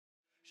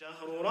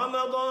شهر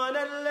رمضان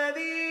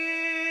الذي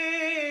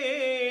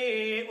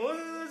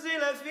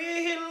أنزل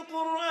فيه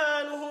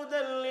القرآن هدى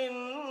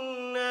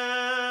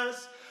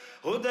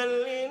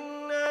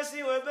للناس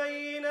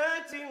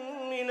وبينات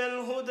من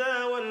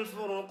الهدى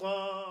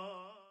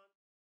والفرقان.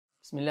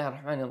 بسم الله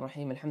الرحمن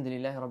الرحيم. الحمد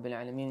لله رب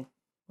العالمين،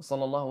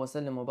 وصلى الله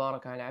وسلم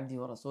وبارك على عبده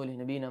ورسوله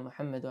نبينا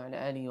محمد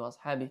وعلى آله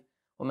وأصحابه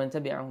ومن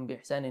تبعهم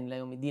بإحسان إلى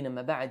يوم الدين.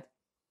 أما بعد.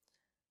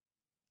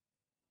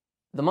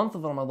 The month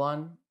of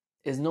Ramadan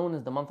is known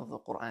as the month of the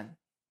Quran.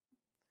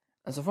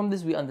 And so from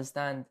this we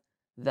understand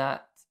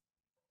that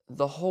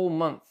the whole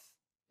month,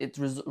 it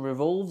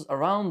revolves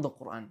around the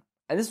Quran.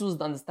 And this was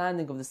the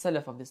understanding of the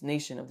Salaf of this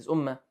nation, of this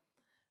Ummah.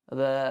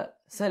 The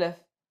Salaf,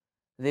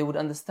 they would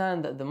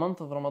understand that the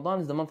month of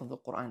Ramadan is the month of the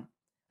Quran.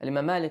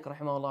 Imam Malik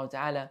rahimahullah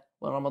ta'ala,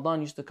 when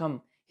Ramadan used to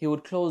come, he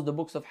would close the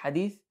books of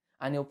hadith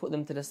and he would put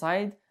them to the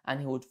side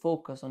and he would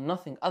focus on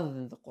nothing other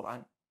than the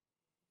Quran.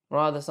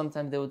 Rather,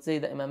 sometimes they would say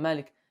that Imam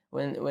Malik,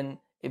 when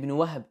Ibn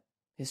Wahab,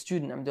 his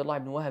student Abdullah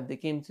ibn Wahab, they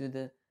came to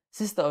the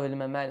sister of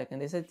Imam Malik and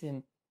they said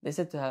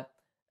to her,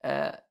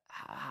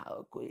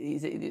 he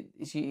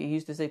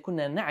used to say,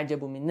 كُنَّا نَعْجَبُ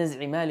مِن نَزْعِ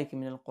مَالِكِ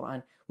مِنَ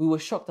الْقُرْآنِ. We were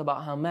shocked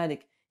about how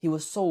Malik, he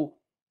was so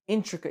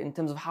intricate in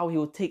terms of how he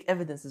would take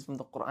evidences from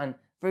the Quran,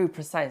 very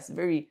precise,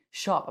 very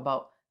sharp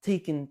about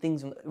taking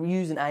things,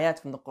 using ayat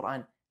from the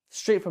Quran,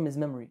 straight from his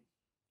memory.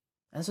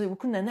 And so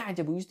كُنَّا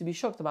نَعْجَبُ, we used to be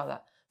shocked about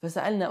that.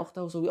 فَسَأَلْنَا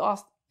أُخْتَهُ, so we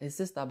asked his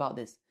sister about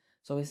this.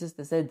 So his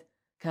sister said,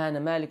 كَانَ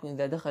مَالِكٌ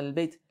إِذَا دَخَلَ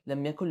الْبَيْتِ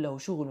لَمْ يَكُنْ لَهُ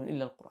شُغْلٌ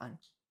إِلَّا الْقُرْآنِ.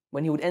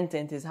 When he would enter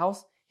into his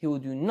house, he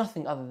would do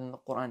nothing other than the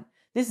Quran.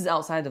 This is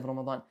outside of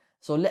Ramadan.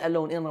 So let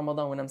alone in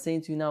Ramadan, when I'm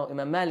saying to you now,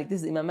 Imam Malik,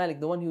 this is Imam Malik,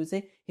 the one who would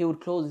say, he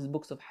would close his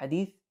books of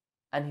hadith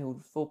and he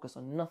would focus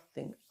on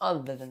nothing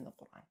other than the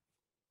Quran.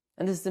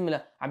 And this is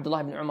similar.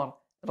 Abdullah ibn Umar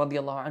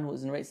radiallahu anhu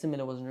was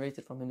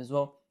narrated from him as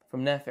well,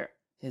 from Nafi',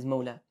 his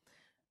Mawla.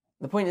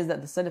 The point is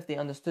that the Salaf, they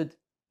understood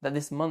that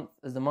this month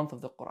is the month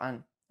of the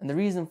Quran. And the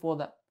reason for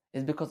that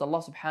is because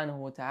Allah subhanahu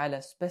wa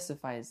ta'ala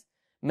specifies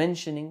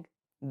mentioning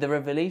the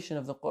revelation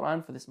of the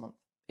Quran for this month.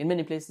 In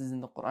many places in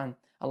the Quran,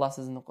 Allah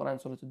says in the Quran,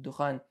 Surah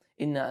Al-Dukhan,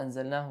 إِنَّا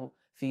أَنزَلْنَاهُ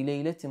فِي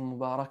لَيْلَةٍ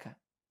مُبَارَكَةٍ.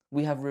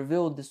 We have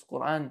revealed this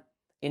Quran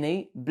in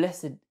a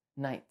blessed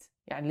night.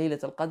 يعني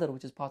ليلة القدر,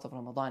 which is part of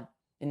Ramadan.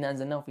 إِنَّا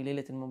أَنزَلْنَاهُ فِي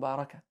لَيْلَةٍ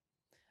مُبَارَكَةٍ.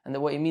 And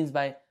what it means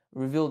by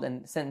revealed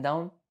and sent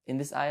down in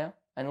this ayah,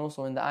 and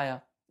also in the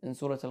ayah in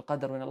Surah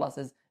Al-Qadr, when Allah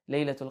says,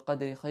 لَيْلَةُ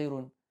الْقَدْرِ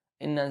خَيْرٌ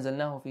إِنَّا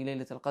أَنزَلْنَاهُ فِي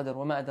لَيْلَةِ الْقَدْرِ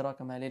وَمَا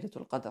أَدْرَاكَ مَا لَيْلَةُ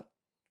الْقَدْرِ.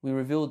 We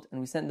revealed and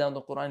we sent down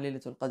the Quran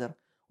لَيْلَةُ الْقَدْرِ.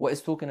 What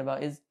it's talking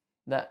about is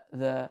that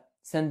the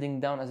sending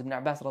down, as Ibn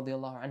Abbas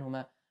radiallahu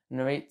anhuma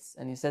narrates,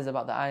 and he says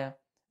about the ayah,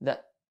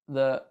 that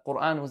the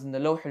Quran was in the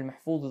Lawh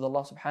al-Mahfuz with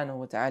Allah subhanahu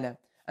wa ta'ala,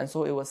 and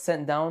so it was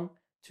sent down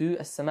to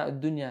as-Sama'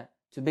 al-Dunya,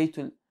 to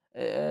Baytul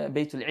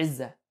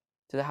Izzah,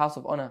 to the house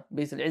of honor,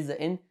 Baytul Izzah,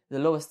 in the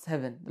lowest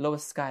heaven, the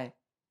lowest sky,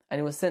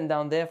 and it was sent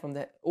down there from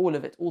all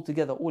of it, all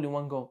together, all in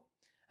one go.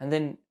 And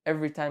then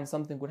every time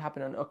something would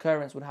happen, an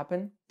occurrence would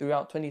happen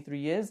throughout 23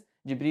 years,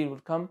 Jibreel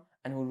would come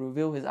and would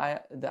reveal the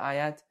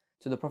ayat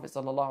to the Prophet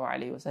sallallahu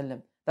alaihi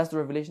wasallam. That's the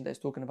revelation that he's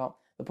talking about.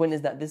 The point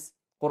is that this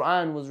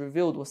Quran was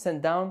revealed, was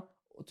sent down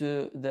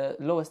to the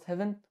lowest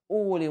heaven,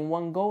 all in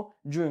one go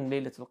during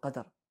Laylatul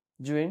Qadr.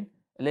 During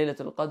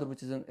Laylatul Qadr,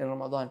 which is in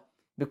Ramadan.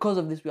 Because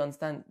of this, we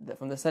understand that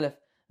from the Salaf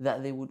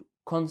that they would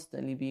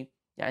constantly be,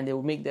 and they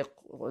would make their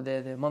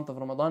month of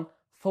Ramadan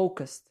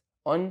focused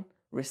on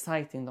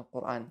reciting the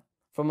Quran.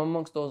 From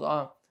amongst those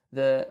are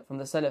from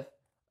the Salaf,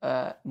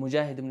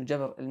 Mujahid ibn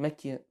Jabr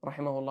al-Makki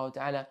rahimahullah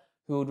ta'ala,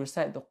 who would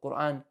recite the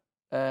Quran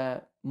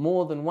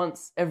more than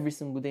once every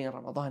single day in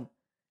Ramadan.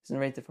 It's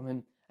narrated from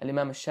him.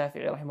 Al-Imam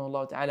al-Shafi'i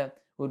rahimahullah ta'ala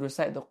would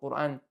recite the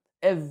Quran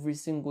every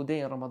single day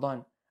in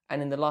Ramadan.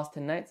 And in the last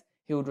 10 nights,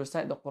 he would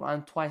recite the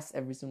Quran twice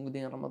every single day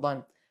in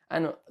Ramadan.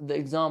 And the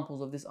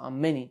examples of this are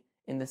many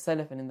in the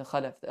Salaf and in the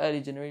Khalaf, the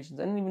early generations,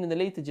 and even in the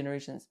later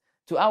generations.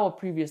 To our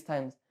previous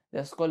times,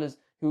 there are scholars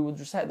who would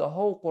recite the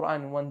whole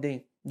Quran in one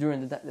day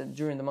during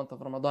the month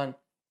of Ramadan,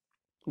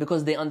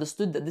 because they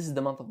understood that this is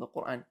the month of the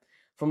Quran.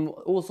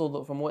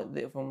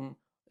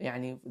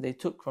 They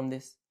took from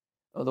this,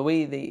 or the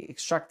way they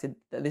extracted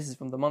that this is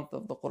from the month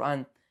of the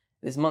Quran,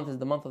 this month is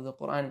the month of the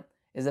Quran,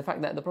 is the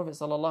fact that the Prophet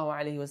sallallahu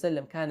alaihi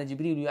wasallam, كان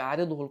جبريل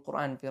يعارضه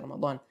القرآن في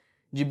رمضان.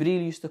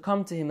 Jibreel used to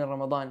come to him in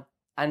Ramadan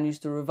and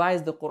used to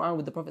revise the Quran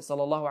with the Prophet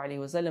sallallahu alaihi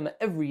wasallam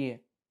every year.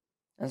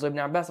 And so Ibn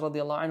Abbas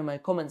radiallahu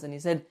anhu comments, and he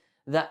said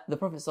that the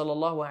Prophet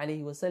sallallahu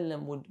alaihi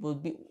wasallam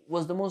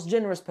was the most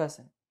generous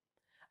person,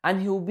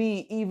 and he will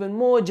be even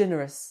more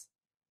generous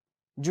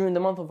during the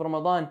month of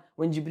Ramadan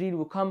when Jibreel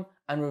will come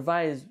and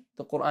revise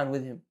the Quran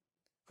with him.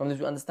 From this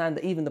we understand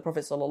that even the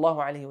Prophet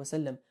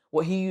ﷺ,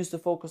 what he used to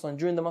focus on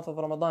during the month of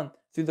Ramadan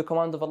through the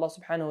command of Allah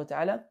subhanahu wa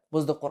ta'ala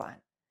was the Quran.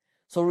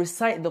 So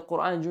recite the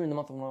Quran during the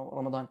month of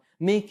Ramadan.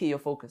 Make it your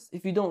focus.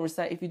 If you don't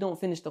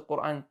finish the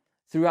Quran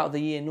throughout the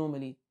year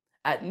normally,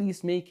 at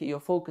least make it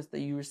your focus that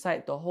you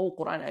recite the whole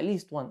Quran at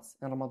least once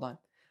in Ramadan,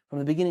 from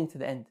the beginning to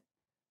the end.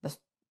 That's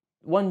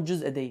 1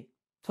 juz a day,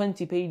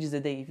 20 pages a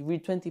day. If you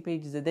read 20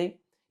 pages a day,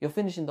 you're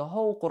finishing the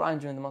whole Quran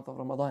during the month of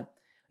Ramadan.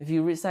 if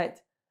you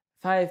recite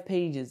 5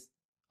 pages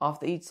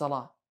after each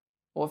salah,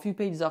 or a few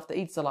pages after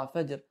each salah,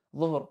 Fajr,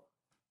 Dhuhr,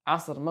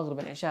 Asr, Maghrib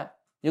and Isha,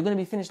 you're going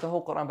to be finished the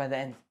whole Quran by the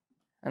end.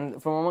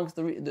 And from amongst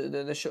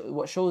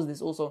what shows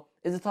this also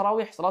is the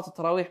Taraweeh, Salat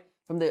al-Taraweeh,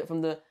 from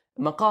the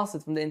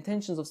maqasid, from the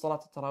intentions of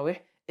Salat al-Taraweeh,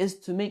 is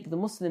to make the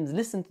Muslims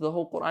listen to the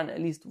whole Quran at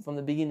least from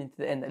the beginning to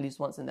the end, at least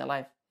once in their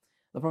life.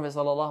 The Prophet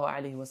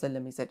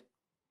ﷺ, he said,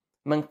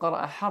 "Man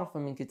qara'a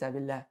harfan min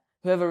kitabillah."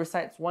 Whoever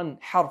recites one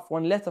harf,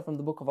 one letter from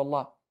the book of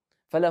Allah,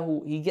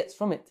 falahu, he gets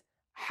from it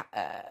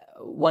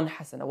one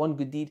hasana, one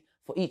good deed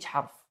for each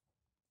harf.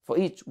 For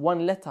each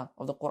one letter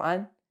of the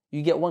Quran,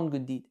 you get one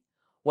good deed.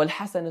 Wal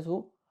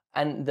hasanatu,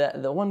 and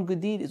the one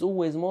good deed is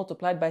always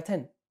multiplied by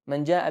 10.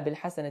 Man ja'a bil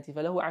hasanati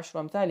falahu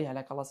ashru amthaliha,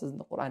 like Allah says in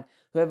the Quran.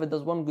 Whoever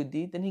does one good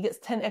deed, then he gets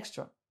 10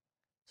 extra.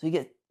 So you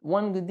get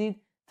one good deed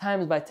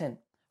times by 10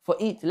 for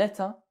each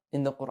letter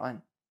in the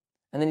Quran.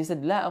 And then he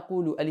said, "La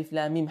aqulu alif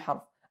lam mim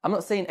harf." I'm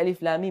not saying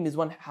alif lam mim is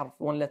one harf,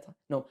 one letter.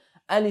 No,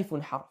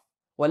 alifun harf,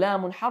 wa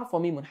lamun harf, wa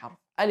mimun harf.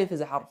 Alif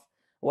is a harf,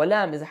 wa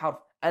lam is a harf,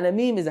 and a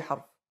mim is a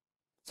harf.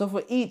 So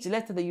for each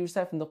letter that you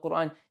recite from the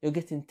Quran, you're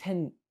getting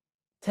 10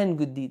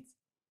 good deeds.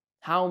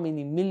 How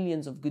many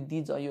millions of good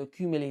deeds are you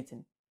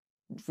accumulating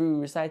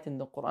through reciting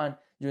the Quran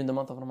during the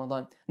month of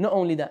Ramadan? Not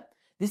only that,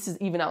 this is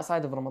even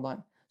outside of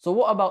Ramadan. So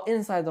what about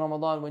inside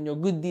Ramadan when your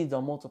good deeds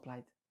are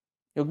multiplied?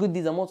 Your good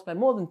deeds are multiplied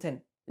more than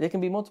 10. They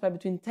can be multiplied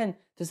between 10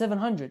 to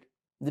 700,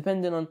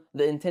 depending on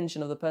the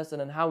intention of the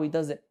person and how he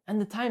does it and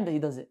the time that he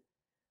does it.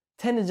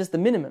 10 is just the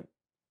minimum.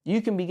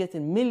 You can be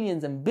getting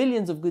millions and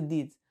billions of good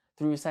deeds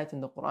through reciting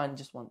the Quran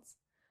just once.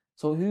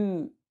 So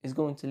who is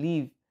going to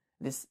leave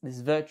this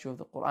virtue of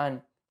the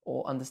Quran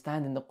or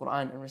understanding the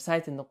Quran and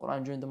reciting the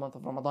Quran during the month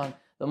of Ramadan?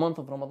 The month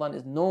of Ramadan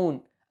is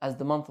known as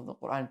the month of the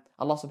Quran.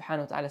 Allah subhanahu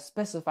wa ta'ala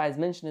specifies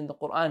mentioning the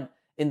Quran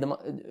in the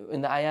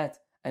ayat,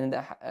 and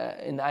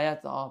in the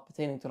ayat that are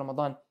pertaining to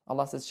Ramadan.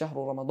 Allah says,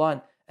 "Shahru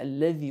Ramadan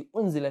alladhi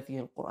unzila fihi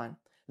al-Quran."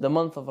 The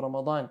month of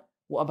Ramadan.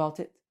 What about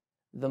it?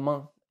 The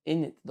month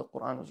in it the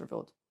Quran was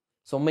revealed.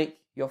 So make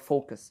your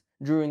focus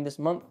during this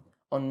month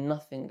on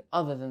nothing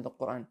other than the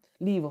Quran.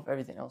 Leave off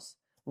everything else.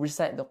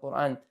 Recite the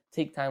Quran.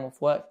 Take time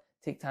off work.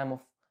 Take time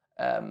off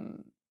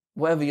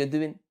whatever you're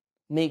doing.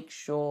 Make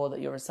sure that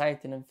you're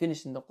reciting and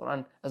finishing the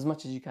Quran as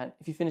much as you can.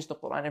 If you finish the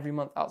Quran every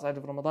month outside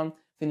of Ramadan,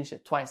 finish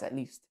it twice at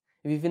least.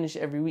 If you finish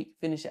it every week,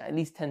 finish it at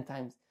least 10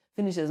 times.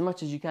 Finish it as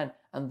much as you can.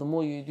 And the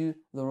more you do,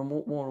 the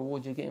more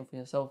reward you're getting for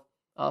yourself.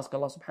 I ask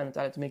Allah subhanahu wa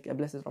ta'ala to make a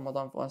blessed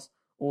Ramadan for us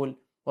all.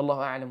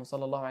 Wallahu a'lam wa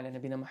sallallahu ala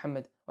nabina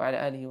Muhammad wa ala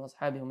alihi wa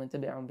ashabihi wa man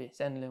tabi'ahum bi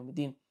ihsan ila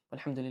yawmiddin.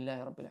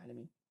 Walhamdulillahi rabbil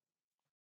alameen.